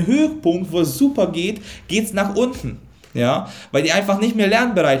Kriminalität, weil der Höhepunkt, wo es super geht, geht es nach unten. Ja, weil die einfach nicht mehr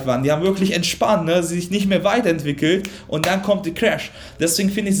lernbereit waren, die haben wirklich entspannt, ne, sich nicht mehr weiterentwickelt und dann kommt der Crash. Deswegen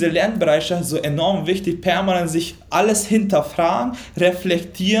finde ich diese Lernbereitschaft so enorm wichtig, permanent sich alles hinterfragen,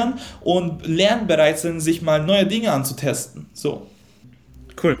 reflektieren und lernbereit sind, sich mal neue Dinge anzutesten. So.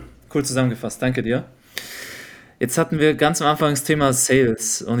 Cool zusammengefasst, danke dir. Jetzt hatten wir ganz am Anfang das Thema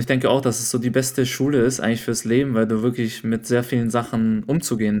Sales und ich denke auch, dass es so die beste Schule ist eigentlich fürs Leben, weil du wirklich mit sehr vielen Sachen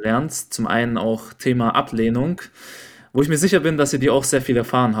umzugehen lernst. Zum einen auch Thema Ablehnung, wo ich mir sicher bin, dass ihr die auch sehr viel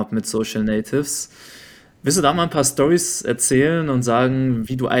erfahren habt mit Social Natives. Willst du da mal ein paar Stories erzählen und sagen,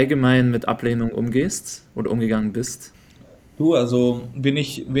 wie du allgemein mit Ablehnung umgehst oder umgegangen bist? Du, also bin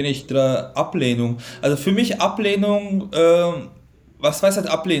ich da Ablehnung. Also für mich Ablehnung, was heißt halt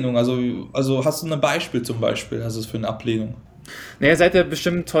Ablehnung? Also hast du ein Beispiel zum Beispiel, also für eine Ablehnung? Naja, ihr seid ja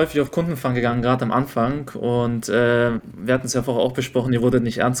bestimmt häufig auf Kundenfang gegangen, gerade am Anfang. Und wir hatten es ja vorher auch besprochen, ihr wurdet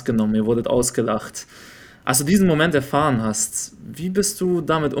nicht ernst genommen, ihr wurdet ausgelacht. Als du diesen Moment erfahren hast, wie bist du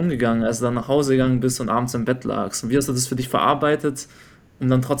damit umgegangen, als du dann nach Hause gegangen bist und abends im Bett lagst? Und wie hast du das für dich verarbeitet, um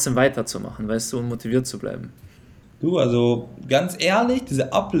dann trotzdem weiterzumachen, weißt du, und motiviert zu bleiben? Du, also ganz ehrlich,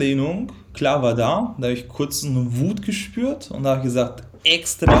 diese Ablehnung, klar war da habe ich kurz eine Wut gespürt und da habe ich gesagt,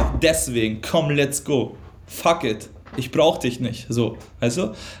 extra deswegen, komm, let's go, fuck it, ich brauch dich nicht, so, weißt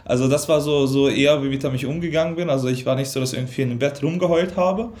du? Also das war so eher, wie ich damit umgegangen bin, also ich war nicht so, dass ich irgendwie in dem Bett rumgeheult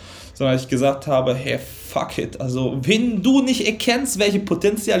habe, sondern ich gesagt habe, hey, fuck it, also wenn du nicht erkennst, welche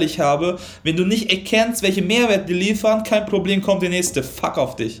Potenzial ich habe, wenn du nicht erkennst, welche Mehrwert die liefern, kein Problem, kommt der nächste, fuck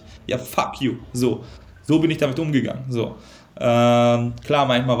auf dich, ja, fuck you, so. So bin ich damit umgegangen. So. Klar,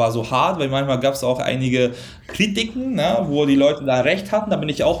 manchmal war es so hart, weil manchmal gab es auch einige Kritiken, ne, wo die Leute da recht hatten. Da bin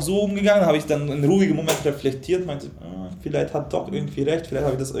ich auch so umgegangen, habe ich dann in ruhigen Moment reflektiert, meinte, vielleicht hat doch irgendwie recht, vielleicht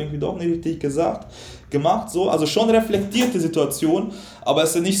habe ich das irgendwie doch nicht richtig gemacht. So. Also schon reflektierte Situation, aber es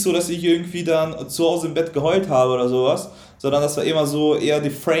ist ja nicht so, dass ich irgendwie dann zu Hause im Bett geheult habe oder sowas, sondern das war immer so eher die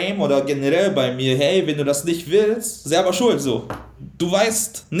Frame oder generell bei mir, hey, wenn du das nicht willst, selber schuld, so. Du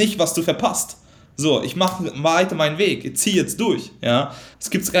weißt nicht, was du verpasst. So, ich mache weiter meinen Weg, ich ziehe jetzt durch, ja. Es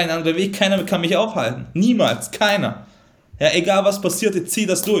gibt keinen anderen Weg, keiner kann mich aufhalten. Niemals, keiner. Ja, egal was passiert, ich ziehe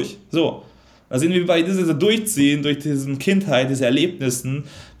das durch. So. Da sind wir bei diesem Durchziehen, durch diese Kindheit, diese Erlebnissen,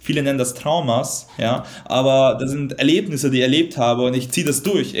 viele nennen das Traumas, ja, aber das sind Erlebnisse, die ich erlebt habe und ich ziehe das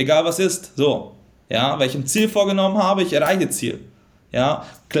durch, egal was ist, so. Ja, weil ich ein Ziel vorgenommen habe, ich erreiche das Ziel. Ja,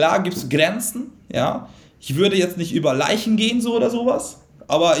 klar gibt es Grenzen, ja. Ich würde jetzt nicht über Leichen gehen, so oder sowas.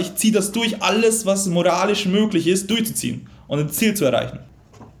 Aber ich ziehe das durch, alles, was moralisch möglich ist, durchzuziehen und ein Ziel zu erreichen.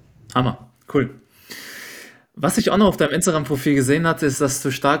 Hammer, cool. Was ich auch noch auf deinem Instagram-Profil gesehen hatte, ist, dass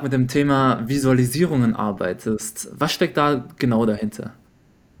du stark mit dem Thema Visualisierungen arbeitest. Was steckt da genau dahinter?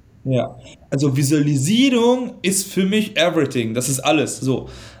 Ja, also Visualisierung ist für mich everything, das ist alles so.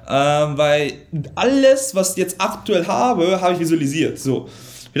 Weil alles, was ich jetzt aktuell habe ich visualisiert. So.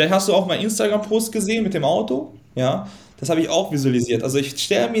 Vielleicht hast du auch meinen Instagram-Post gesehen mit dem Auto. Ja, das habe ich auch visualisiert. Also ich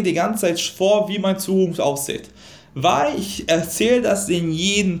stelle mir die ganze Zeit vor, wie meine Zukunft aussieht. Weil ich erzähle das in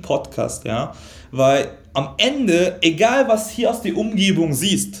jedem Podcast, ja. Weil am Ende, egal was hier aus der Umgebung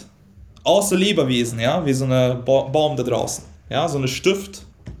siehst, außer Lebewesen, ja, wie so ein Baum da draußen, ja, so ein Stift,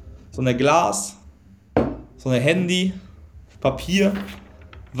 so eine Glas, so ein Handy, Papier,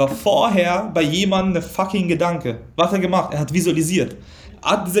 war vorher bei jemandem eine fucking Gedanke. Was hat er gemacht? Er hat visualisiert.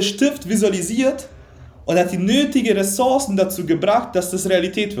 Er hat diesen Stift visualisiert und hat die nötigen Ressourcen dazu gebracht, dass das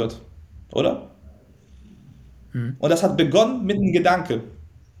Realität wird. Oder? Und das hat begonnen mit einem Gedanke.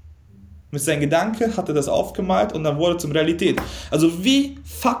 Mit seinem Gedanke hat er das aufgemalt und dann wurde es zum Realität. Also wie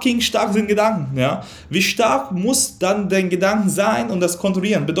fucking stark sind Gedanken, ja? Wie stark muss dann dein Gedanken sein und das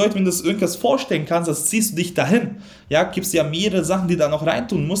kontrollieren? Bedeutet, wenn du das irgendwas vorstellen kannst, das ziehst du dich dahin. Ja, gibt es ja mehrere Sachen, die da noch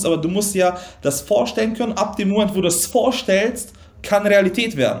reintun musst, aber du musst ja das vorstellen können. Ab dem Moment, wo du das vorstellst, kann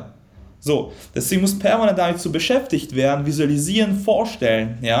Realität werden. So, deswegen muss permanent damit zu beschäftigt werden, visualisieren,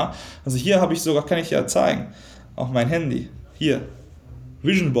 vorstellen, ja? Also hier habe ich sogar, kann ich ja zeigen, auf mein Handy, hier.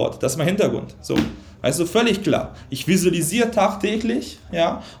 Vision Board, das ist mein Hintergrund. So, also völlig klar. Ich visualisiere tagtäglich,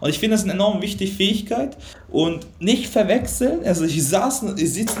 ja, und ich finde das eine enorm wichtige Fähigkeit und nicht verwechseln. Also ich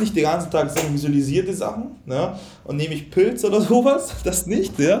sitze nicht den ganzen Tag und visualisiere die Sachen, ne, und nehme ich Pilz oder sowas, das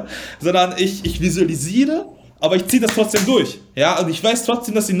nicht, ja, sondern ich visualisiere, aber ich ziehe das trotzdem durch, ja, und ich weiß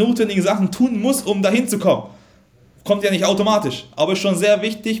trotzdem, dass ich notwendige Sachen tun muss, um dahin zu kommen. Kommt ja nicht automatisch, aber ist schon sehr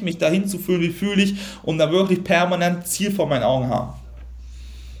wichtig, mich dahin zu fühlen, wie fühle ich, um da wirklich permanent Ziel vor meinen Augen haben.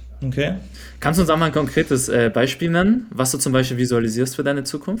 Okay. Kannst du uns auch mal ein konkretes Beispiel nennen, was du zum Beispiel visualisierst für deine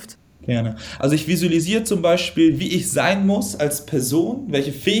Zukunft? Gerne. Also ich visualisiere zum Beispiel, wie ich sein muss als Person,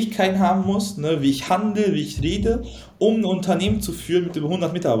 welche Fähigkeiten haben muss, ne, wie ich handle, wie ich rede, um ein Unternehmen zu führen mit über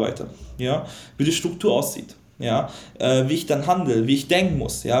 100 Mitarbeitern. Ja, wie die Struktur aussieht. Ja, wie ich dann handle, wie ich denken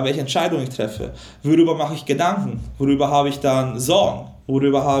muss, ja, welche Entscheidungen ich treffe, worüber mache ich Gedanken, worüber habe ich dann Sorgen,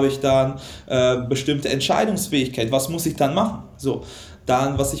 worüber habe ich dann bestimmte Entscheidungsfähigkeit, was muss ich dann machen, so.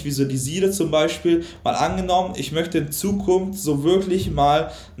 Dann, was ich visualisiere zum Beispiel, mal angenommen, ich möchte in Zukunft so wirklich mal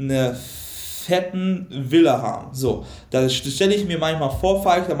eine fetten Villa haben. So, da stelle ich mir manchmal vor,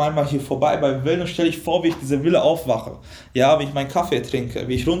 fahre ich da manchmal hier vorbei bei Villen und stelle ich vor, wie ich diese Villa aufwache. Ja, wie ich meinen Kaffee trinke,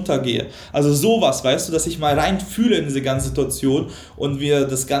 wie ich runtergehe. Also sowas, weißt du, dass ich mal rein fühle in diese ganze Situation und mir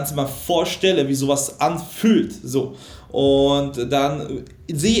das Ganze mal vorstelle, wie sowas anfühlt. So. Und dann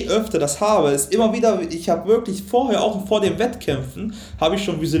sehe öfter das habe, ist immer wieder, ich habe wirklich vorher, auch vor den Wettkämpfen, habe ich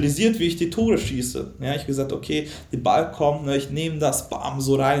schon visualisiert, wie ich die Tore schieße. Ja, ich habe gesagt, okay, der Ball kommt, ne, ich nehme das, bam,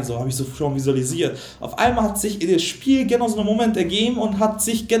 so rein, so habe ich so schon visualisiert. Auf einmal hat sich das Spiel genau so einen Moment ergeben und hat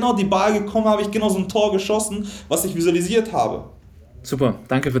sich genau die Ball gekommen, habe ich genau so ein Tor geschossen, was ich visualisiert habe. Super,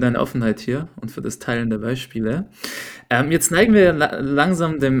 danke für deine Offenheit hier und für das Teilen der Beispiele. Jetzt neigen wir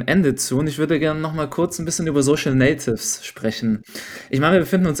langsam dem Ende zu und ich würde gerne noch mal kurz ein bisschen über Social Natives sprechen. Ich meine, wir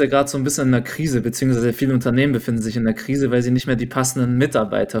befinden uns ja gerade so ein bisschen in einer Krise, beziehungsweise viele Unternehmen befinden sich in der Krise, weil sie nicht mehr die passenden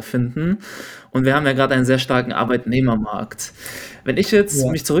Mitarbeiter finden. Und wir haben ja gerade einen sehr starken Arbeitnehmermarkt. Wenn ich jetzt Ja.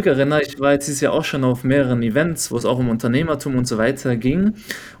 mich zurückerinnere, ich war jetzt dieses Jahr auch schon auf mehreren Events, wo es auch um Unternehmertum und so weiter ging.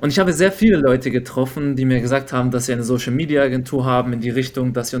 Und ich habe sehr viele Leute getroffen, die mir gesagt haben, dass sie eine Social Media Agentur haben in die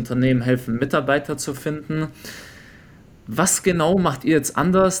Richtung, dass sie Unternehmen helfen, Mitarbeiter zu finden. Was genau macht ihr jetzt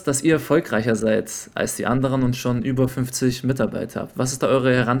anders, dass ihr erfolgreicher seid als die anderen und schon über 50 Mitarbeiter habt? Was ist da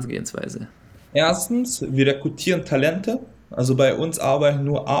eure Herangehensweise? Erstens, wir rekrutieren Talente. Also bei uns arbeiten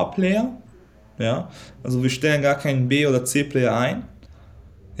nur A-Player. Ja, also wir stellen gar keinen B- oder C-Player ein.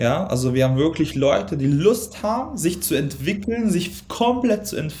 Ja, also wir haben wirklich Leute, die Lust haben, sich zu entwickeln, sich komplett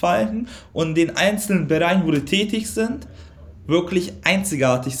zu entfalten und in den einzelnen Bereichen, wo die tätig sind, wirklich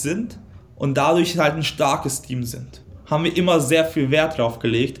einzigartig sind und dadurch halt ein starkes Team sind. Haben wir immer sehr viel Wert drauf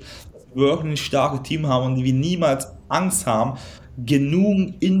gelegt, dass wir wirklich ein starkes Team haben und die wir niemals Angst haben,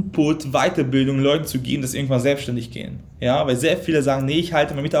 genug Input, Weiterbildung Leuten zu geben, dass sie irgendwann selbstständig gehen. Ja, weil sehr viele sagen, nee, ich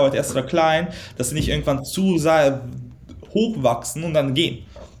halte meine Mitarbeiter erst mal klein, dass sie nicht irgendwann zu sehr hochwachsen und dann gehen.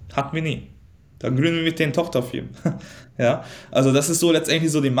 Hatten wir nie. Dann gründen wir mit den Tochterfirmen. Ja, also das ist so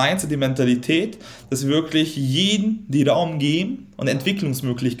letztendlich so die Mindset, die Mentalität, dass wir wirklich jedem die Raum geben und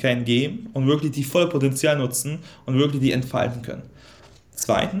Entwicklungsmöglichkeiten geben und wirklich die volle Potenzial nutzen und wirklich die entfalten können.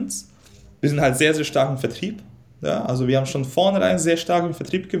 Zweitens, wir sind halt sehr, sehr stark im Vertrieb. Ja, also wir haben schon vornherein sehr stark im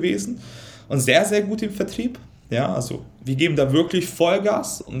Vertrieb gewesen und sehr, sehr gut im Vertrieb. Ja, also wir geben da wirklich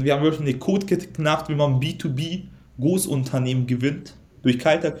Vollgas und wir haben wirklich eine Code geknackt, wie man B2B Großunternehmen gewinnt durch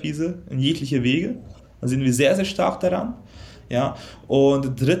Kaltakquise in jegliche Wege. Da sind wir sehr, sehr stark daran. Ja,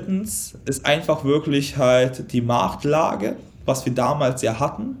 und drittens ist einfach wirklich halt die Marktlage, was wir damals ja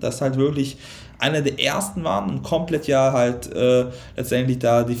hatten, dass halt wirklich einer der ersten waren und komplett ja halt letztendlich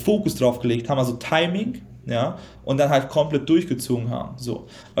da die Fokus drauf gelegt haben, also Timing, ja, und dann halt komplett durchgezogen haben. So.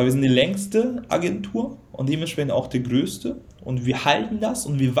 Weil wir sind die längste Agentur und dementsprechend auch die größte und wir halten das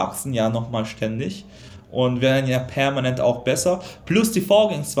und wir wachsen ja nochmal ständig und werden ja permanent auch besser. Plus die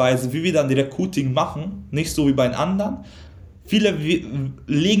Vorgehensweise, wie wir dann die Recruiting machen, nicht so wie bei den anderen, Viele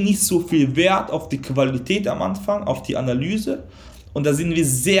legen nicht so viel Wert auf die Qualität am Anfang, auf die Analyse. Und da sind wir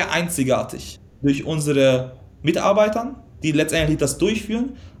sehr einzigartig durch unsere Mitarbeitern, die letztendlich das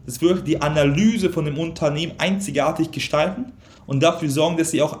durchführen, dass wir die Analyse von dem Unternehmen einzigartig gestalten und dafür sorgen,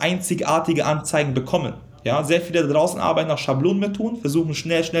 dass sie auch einzigartige Anzeigen bekommen. Ja, sehr viele da draußen arbeiten nach Schablonenmethoden, versuchen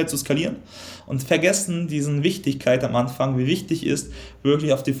schnell zu skalieren und vergessen diesen Wichtigkeit am Anfang, wie wichtig ist,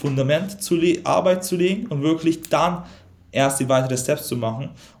 wirklich auf die Fundament Arbeit zu legen und wirklich dann erst die weiteren Steps zu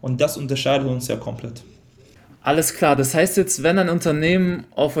machen. Und das unterscheidet uns ja komplett. Alles klar, das heißt jetzt, wenn ein Unternehmen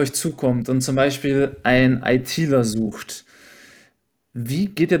auf euch zukommt und zum Beispiel ein ITler sucht, wie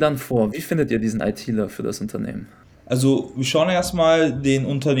geht ihr dann vor? Wie findet ihr diesen ITler für das Unternehmen? Also wir schauen erstmal den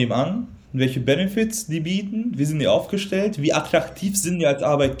Unternehmen an, welche Benefits die bieten, wie sind die aufgestellt, wie attraktiv sind die als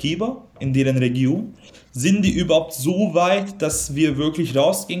Arbeitgeber in deren Region. Sind die überhaupt so weit, dass wir wirklich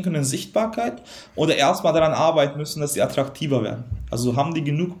rausgehen können in Sichtbarkeit oder erstmal daran arbeiten müssen, dass sie attraktiver werden? Also haben die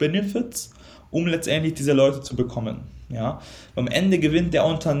genug Benefits, um letztendlich diese Leute zu bekommen? Ja? Am Ende gewinnt der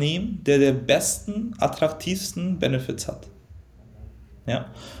Unternehmen, der der besten, attraktivsten Benefits hat. Ja?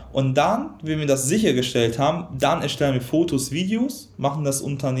 Und dann, wenn wir das sichergestellt haben, dann erstellen wir Fotos, Videos, machen das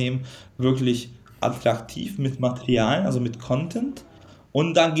Unternehmen wirklich attraktiv mit Materialien, also mit Content.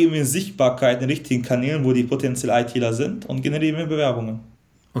 Und dann geben wir Sichtbarkeit in richtigen Kanälen, wo die potenziellen ITler sind und generieren wir Bewerbungen.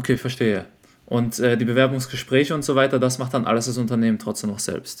 Okay, verstehe. Und die Bewerbungsgespräche und so weiter, das macht dann alles das Unternehmen trotzdem noch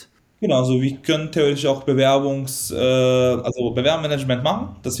selbst. Genau, also wir können theoretisch auch also Bewerbermanagement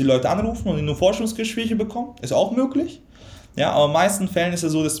machen, dass die Leute anrufen und die nur Forschungsgespräche bekommen. Ist auch möglich. Ja, aber in den meisten Fällen ist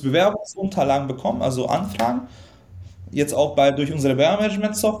es so, dass die Bewerbungsunterlagen bekommen, also Anfragen, jetzt auch durch unsere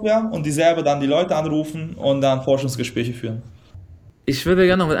Bewerbermanagement-Software und die selber dann die Leute anrufen und dann Forschungsgespräche führen. Ich würde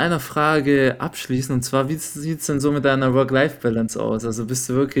gerne noch mit einer Frage abschließen, und zwar, wie sieht es denn so mit deiner Work-Life-Balance aus? Also bist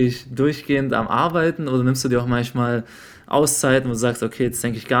du wirklich durchgehend am Arbeiten oder nimmst du dir auch manchmal Auszeiten, wo du sagst, okay, jetzt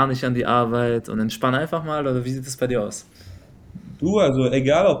denke ich gar nicht an die Arbeit und entspann einfach mal, oder wie sieht es bei dir aus? Du, also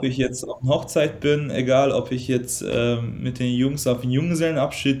egal, ob ich jetzt auf einer Hochzeit bin, egal, ob ich jetzt mit den Jungs auf den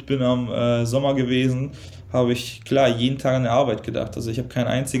Junggesellenabschied bin am Sommer gewesen, habe ich klar jeden Tag an die Arbeit gedacht. Also ich habe keinen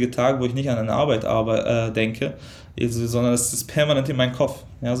einzigen Tag, wo ich nicht an eine Arbeit denke, sondern es ist permanent in meinem Kopf.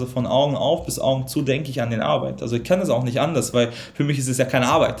 Ja, so von Augen auf bis Augen zu denke ich an die Arbeit. Also ich kann das auch nicht anders, weil für mich ist es ja keine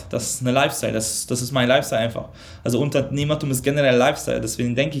Arbeit. Das ist eine Lifestyle, das ist mein Lifestyle einfach. Also Unternehmertum ist generell Lifestyle,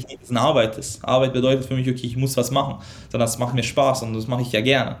 deswegen denke ich nicht, dass es eine Arbeit ist. Arbeit bedeutet für mich, okay, ich muss was machen, sondern das macht mir Spaß und das mache ich ja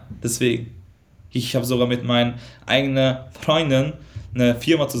gerne. Deswegen. Ich habe sogar mit meinen eigenen Freunden eine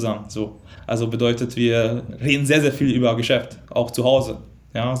Firma zusammen. So. Also bedeutet, wir reden sehr viel über Geschäft, auch zu Hause.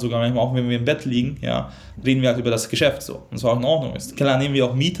 Ja, sogar manchmal auch wenn wir im Bett liegen, ja, reden wir halt über das Geschäft so. Und zwar auch in Ordnung ist. Klar nehmen wir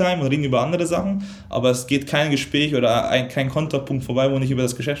auch Me-Time und reden über andere Sachen, aber es geht kein Gespräch oder kein Kontrapunkt vorbei, wo wir nicht über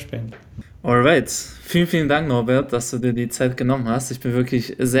das Geschäft sprechen. Alright, vielen Dank, Norbert, dass du dir die Zeit genommen hast. Ich bin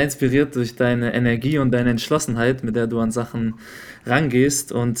wirklich sehr inspiriert durch deine Energie und deine Entschlossenheit, mit der du an Sachen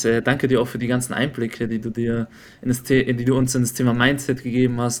rangehst. Und danke dir auch für die ganzen Einblicke, die du uns in das Thema Mindset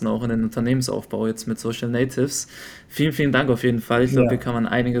gegeben hast und auch in den Unternehmensaufbau jetzt mit Social Natives. Vielen Dank auf jeden Fall. Ich glaube, hier Ja, kann man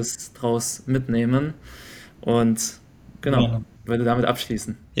einiges draus mitnehmen. Und genau, gerne. würde damit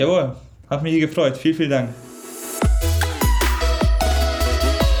abschließen. Jawohl, hat mich gefreut. Vielen Dank.